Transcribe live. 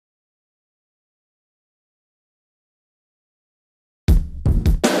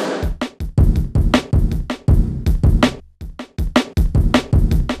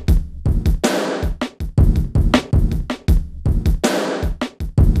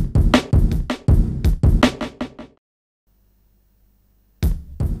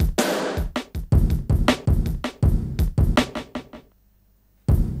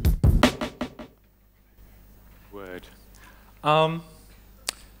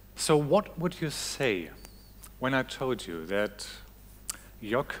So what would you say when I told you that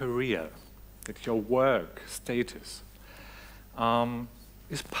your career, that your work status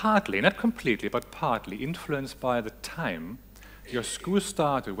is partly, not completely, but partly influenced by the time your school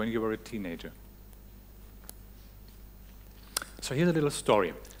started when you were a teenager? So here's a little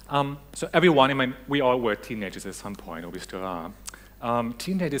story. So everyone, I mean, we all were teenagers at some point, or we still are.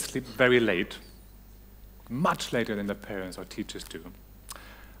 Teenagers sleep very late, much later than their parents or teachers do.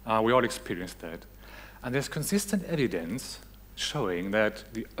 We all experience that. And there's consistent evidence showing that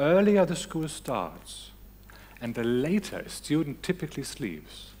the earlier the school starts and the later a student typically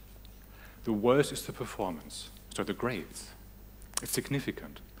sleeps, the worse is the performance, so the grades. It's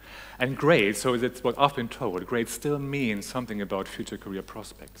significant. And grades, so that's what I've been told, grades still mean something about future career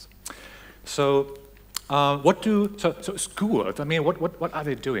prospects. So so schools, I mean, what are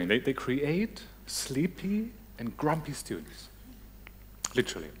they doing? They create sleepy and grumpy students.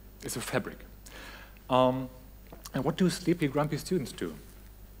 Literally, it's a fabric. And what do sleepy, grumpy students do?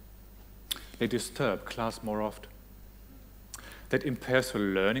 They disturb class more often. That impairs the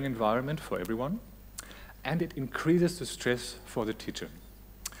learning environment for everyone, and it increases the stress for the teacher.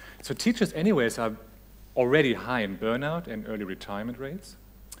 So teachers anyways are already high in burnout and early retirement rates.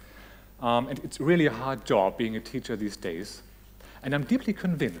 And it's really a hard job being a teacher these days. And I'm deeply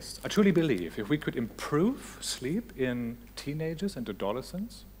convinced, I truly believe, if we could improve sleep in teenagers and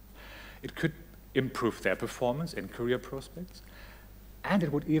adolescents, it could improve their performance and career prospects, and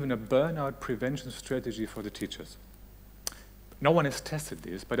it would even a burnout prevention strategy for the teachers. No one has tested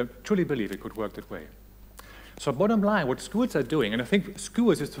this, but I truly believe it could work that way. So bottom line, what schools are doing, and I think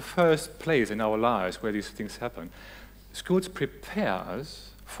schools is the first place in our lives where these things happen, schools prepare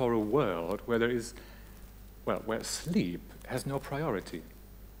us for a world where there is, well, where sleep has no priority.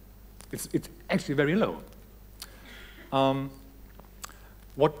 It's actually very low.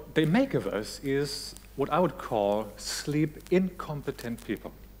 What they make of us is what I would call sleep-incompetent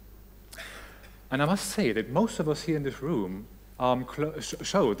people. And I must say that most of us here in this room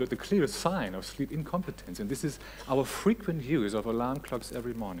show that the clearest sign of sleep incompetence, and this is our frequent use of alarm clocks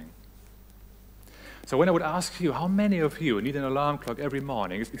every morning. So when I would ask you, how many of you need an alarm clock every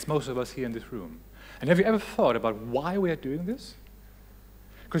morning, it's most of us here in this room. And have you ever thought about why we are doing this?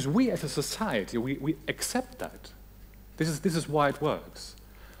 Because we as a society, we accept that. This is why it works.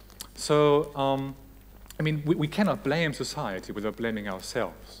 So, I mean, we cannot blame society without blaming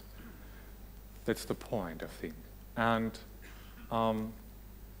ourselves. That's the point, I think. And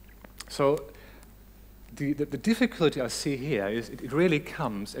so the difficulty I see here is it really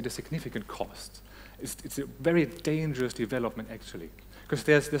comes at a significant cost. It's a very dangerous development, actually, because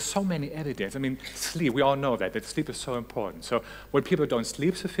there's so many evidence. I mean, sleep, we all know that sleep is so important. So when people don't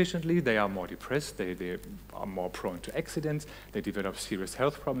sleep sufficiently, they are more depressed, they are more prone to accidents, they develop serious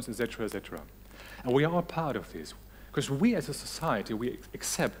health problems, etc., etc. And we are all part of this, because we as a society, we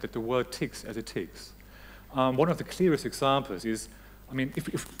accept that the world ticks as it ticks. One of the clearest examples is, I mean,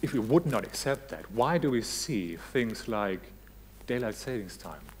 if we would not accept that, why do we see things like daylight savings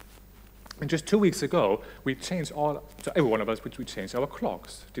time? And just 2 weeks ago, we changed so every one of us, we changed our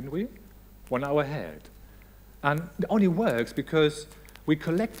clocks, didn't we? 1 hour ahead. And it only works because we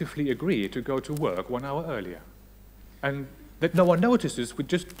collectively agree to go to work 1 hour earlier. And that no one notices, we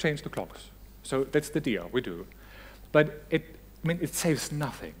just change the clocks. So that's the deal, we do. But I mean, it saves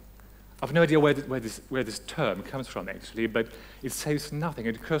nothing. I've no idea where this term comes from, actually, but it saves nothing.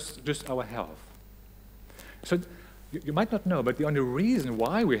 It costs just our health. So you might not know, but the only reason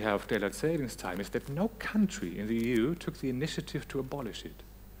why we have daylight savings time is that no country in the EU took the initiative to abolish it.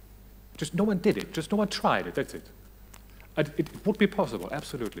 Just no one did it. Just no one tried it. That's it. It would be possible,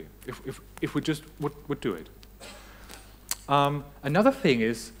 absolutely, if we just would do it. Another thing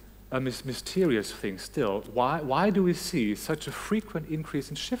is a mysterious thing still. Why do we see such a frequent increase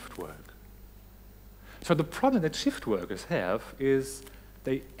in shift work? So the problem that shift workers have is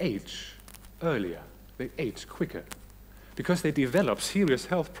they age earlier. They age quicker because they develop serious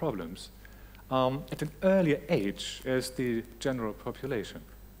health problems at an earlier age as the general population.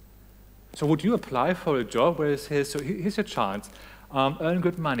 So would you apply for a job where it says, so here's your chance, earn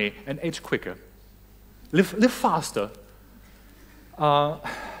good money and age quicker, live faster? Not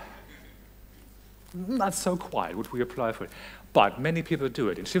so quite would we apply for it. But many people do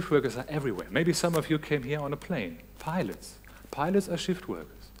it, and shift workers are everywhere. Maybe some of you came here on a plane. Pilots. Pilots are shift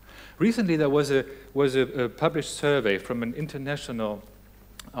workers. Recently, there was a published survey from an international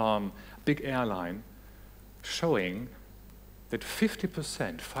big airline showing that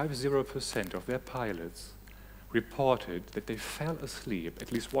 50% of their pilots reported that they fell asleep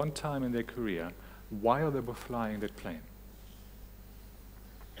at least one time in their career while they were flying that plane.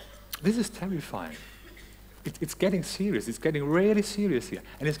 This is terrifying. It's getting serious. It's getting really serious here,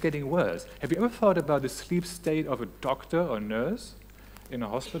 and it's getting worse. Have you ever thought about the sleep state of a doctor or nurse in a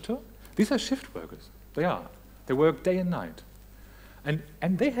hospital? These are shift workers. They are. They work day and night. And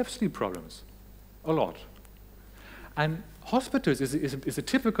they have sleep problems, a lot. And hospitals is a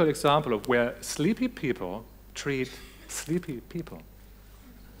typical example of where sleepy people treat sleepy people.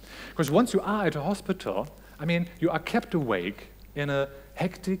 Because once you are at a hospital, I mean, you are kept awake in a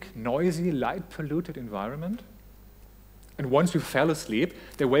hectic, noisy, light-polluted environment. And once you fell asleep,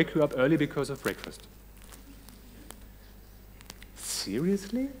 they wake you up early because of breakfast.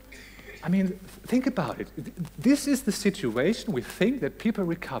 Seriously? I mean, think about it. This is the situation we think that people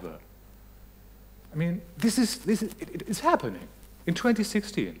recover. I mean, it's happening in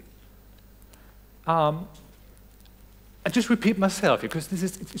 2016. I just repeat myself because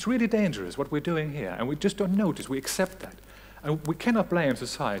it's really dangerous what we're doing here, and we just don't notice. We accept that. And we cannot blame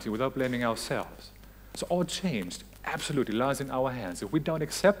society without blaming ourselves. So all change absolutely lies in our hands. If we don't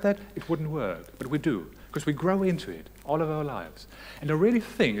accept that, it wouldn't work, but we do, because we grow into it all of our lives. And I really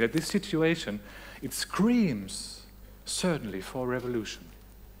think that this situation, it screams certainly for revolution.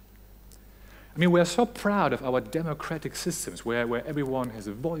 I mean, we are so proud of our democratic systems where everyone has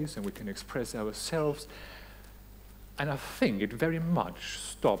a voice and we can express ourselves. And I think it very much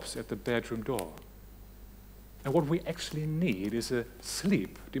stops at the bedroom door. And what we actually need is a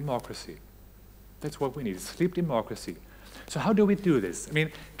sleep democracy. That's what we need, sleep democracy. So how do we do this? I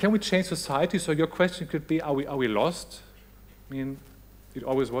mean, can we change society? So your question could be, are we lost? I mean, it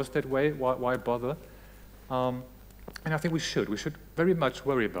always was that way, why bother? And I think we should very much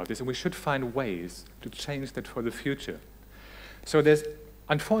worry about this, and we should find ways to change that for the future. So there's,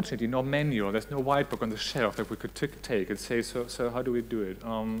 unfortunately, no manual, there's no white book on the shelf that we could take and say, so how do we do it?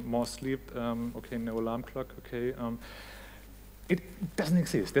 More sleep, okay, no alarm clock, okay. It doesn't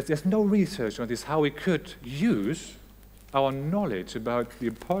exist. There's no research on this, how we could use our knowledge about the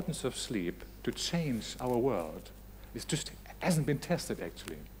importance of sleep to change our world. It just hasn't been tested,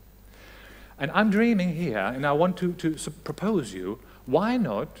 actually. And I'm dreaming here, and I want to propose you, why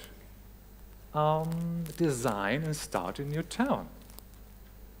not design and start a new town?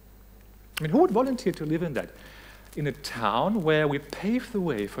 I mean, who would volunteer to live in that? In a town where we pave the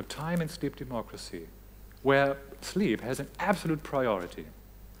way for time and sleep democracy, where sleep has an absolute priority.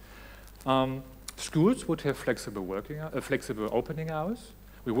 Schools would have flexible opening hours.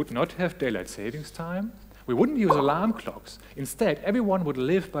 We would not have daylight savings time. We wouldn't use alarm clocks. Instead, everyone would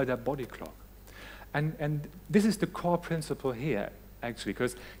live by their body clock. And this is the core principle here, actually,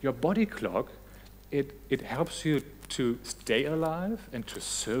 because your body clock, it helps you to stay alive and to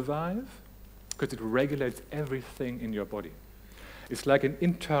survive, because it regulates everything in your body. It's like an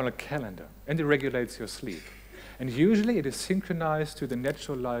internal calendar, and it regulates your sleep. And usually it is synchronized to the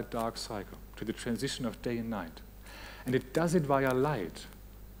natural light-dark cycle, to the transition of day and night. And it does it via light.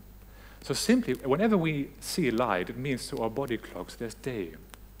 So simply, whenever we see light, it means to our body clocks there's day.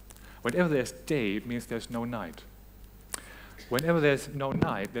 Whenever there's day, it means there's no night. Whenever there's no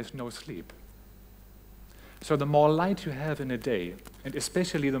night, there's no sleep. So the more light you have in a day, and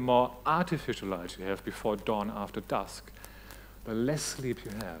especially the more artificial light you have before dawn, after dusk, the less sleep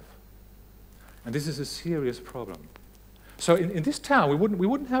you have. And this is a serious problem. So in this town, we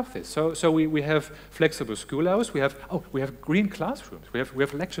wouldn't have this. So we have flexible school hours. We have green classrooms. We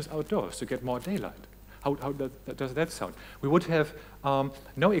have lectures outdoors to get more daylight. How does that sound? We would have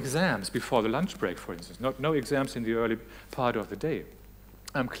no exams before the lunch break, for instance. No exams in the early part of the day.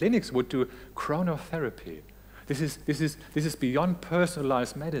 Clinics would do chronotherapy. This is beyond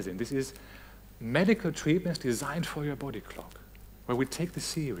personalized medicine. This is medical treatments designed for your body clock, where we take this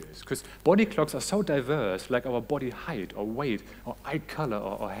serious. Because body clocks are so diverse, like our body height or weight or eye color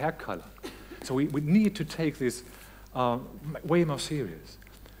or hair color. So we need to take this way more serious.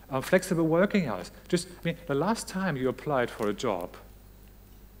 Flexible working hours. I mean, the last time you applied for a job,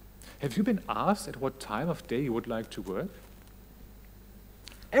 have you been asked at what time of day you would like to work?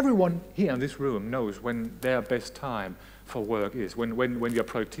 Everyone here in this room knows when their best time for work is, when your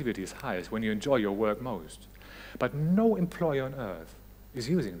productivity is highest, when you enjoy your work most. But no employer on earth is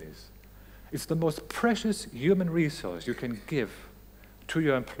using this. It's the most precious human resource you can give to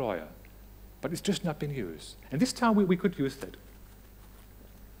your employer, but it's just not been used. And this time we could use that.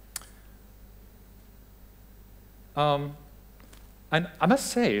 And I must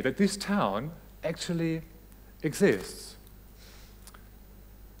say that this town actually exists.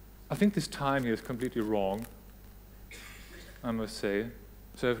 I think this time here is completely wrong, I must say.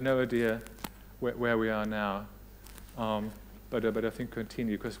 So I have no idea where we are now. But I think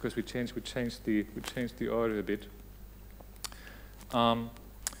continue because we changed the order a bit.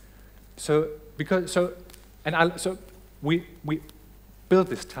 So we built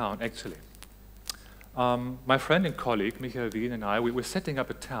this town actually. My friend and colleague Michael Wien and I, we were setting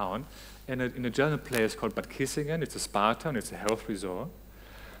up a town in a German place called Bad Kissingen. It's a spa town, it's a health resort.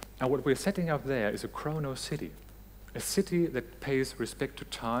 And what we're setting up there is a ChronoCity, a city that pays respect to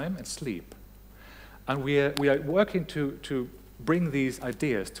time and sleep. And we are working to bring these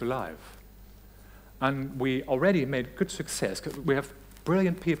ideas to life. And we already made good success. We have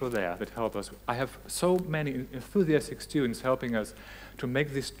brilliant people there that help us. I have so many enthusiastic students helping us to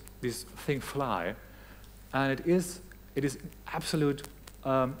make this thing fly. And it is absolute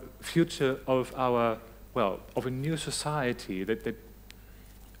future of of a new society that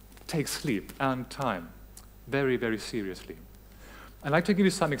takes sleep and time very, very seriously. I'd like to give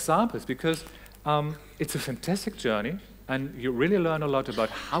you some examples because it's a fantastic journey and you really learn a lot about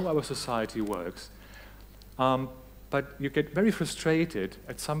how our society works. But you get very frustrated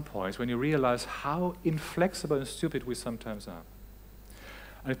at some points when you realize how inflexible and stupid we sometimes are.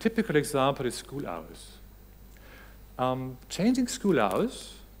 And a typical example is school hours. Changing school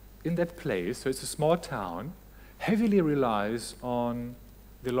hours in that place, so it's a small town, heavily relies on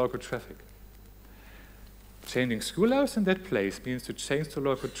the local traffic. Changing school hours in that place means to change the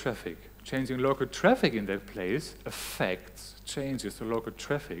local traffic. Changing local traffic in that place changes the local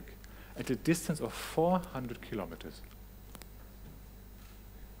traffic at a distance of 400 kilometers.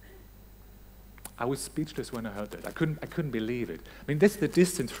 I was speechless when I heard that. I couldn't believe it. I mean, that's the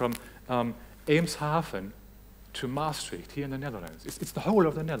distance from Eemshaven to Maastricht here in the Netherlands. It's the whole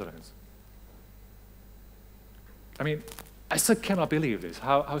of the Netherlands. I mean, I still cannot believe this,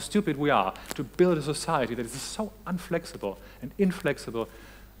 how stupid we are to build a society that is so unflexible and inflexible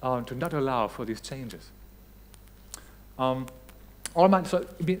to not allow for these changes.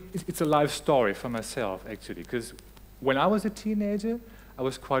 It's a life story for myself, actually, because when I was a teenager, I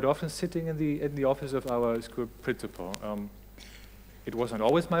was quite often sitting in the office of our school principal. It wasn't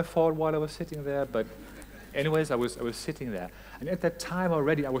always my fault while I was sitting there, but anyways, I was sitting there. And at that time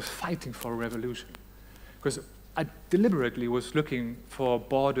already, I was fighting for a revolution, because I deliberately was looking for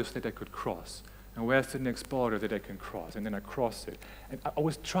borders that I could cross. And where's the next border that I can cross? And then I crossed it. And I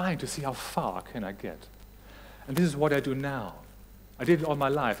was trying to see how far can I get. And this is what I do now. I did it all my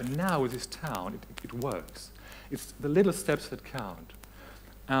life. And now with this town, it works. It's the little steps that count.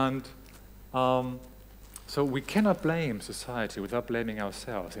 And so we cannot blame society without blaming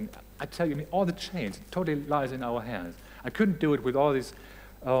ourselves. And I tell you, I mean, all the change totally lies in our hands. I couldn't do it with all these,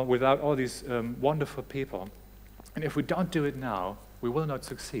 without all these wonderful people. And if we don't do it now, we will not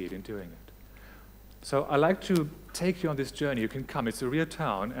succeed in doing it. So I like to take you on this journey. You can come. It's a real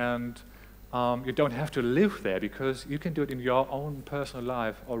town, and you don't have to live there because you can do it in your own personal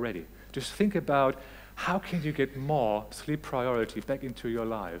life already. Just think about how can you get more sleep priority back into your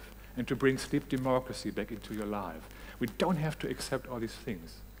life and to bring sleep democracy back into your life. We don't have to accept all these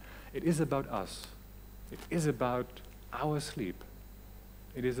things. It is about us. It is about our sleep.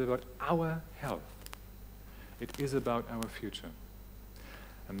 It is about our health. It is about our future.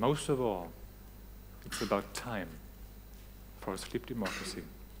 And most of all, it's about time for sleep democracy.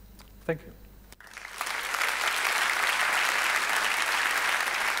 Thank you.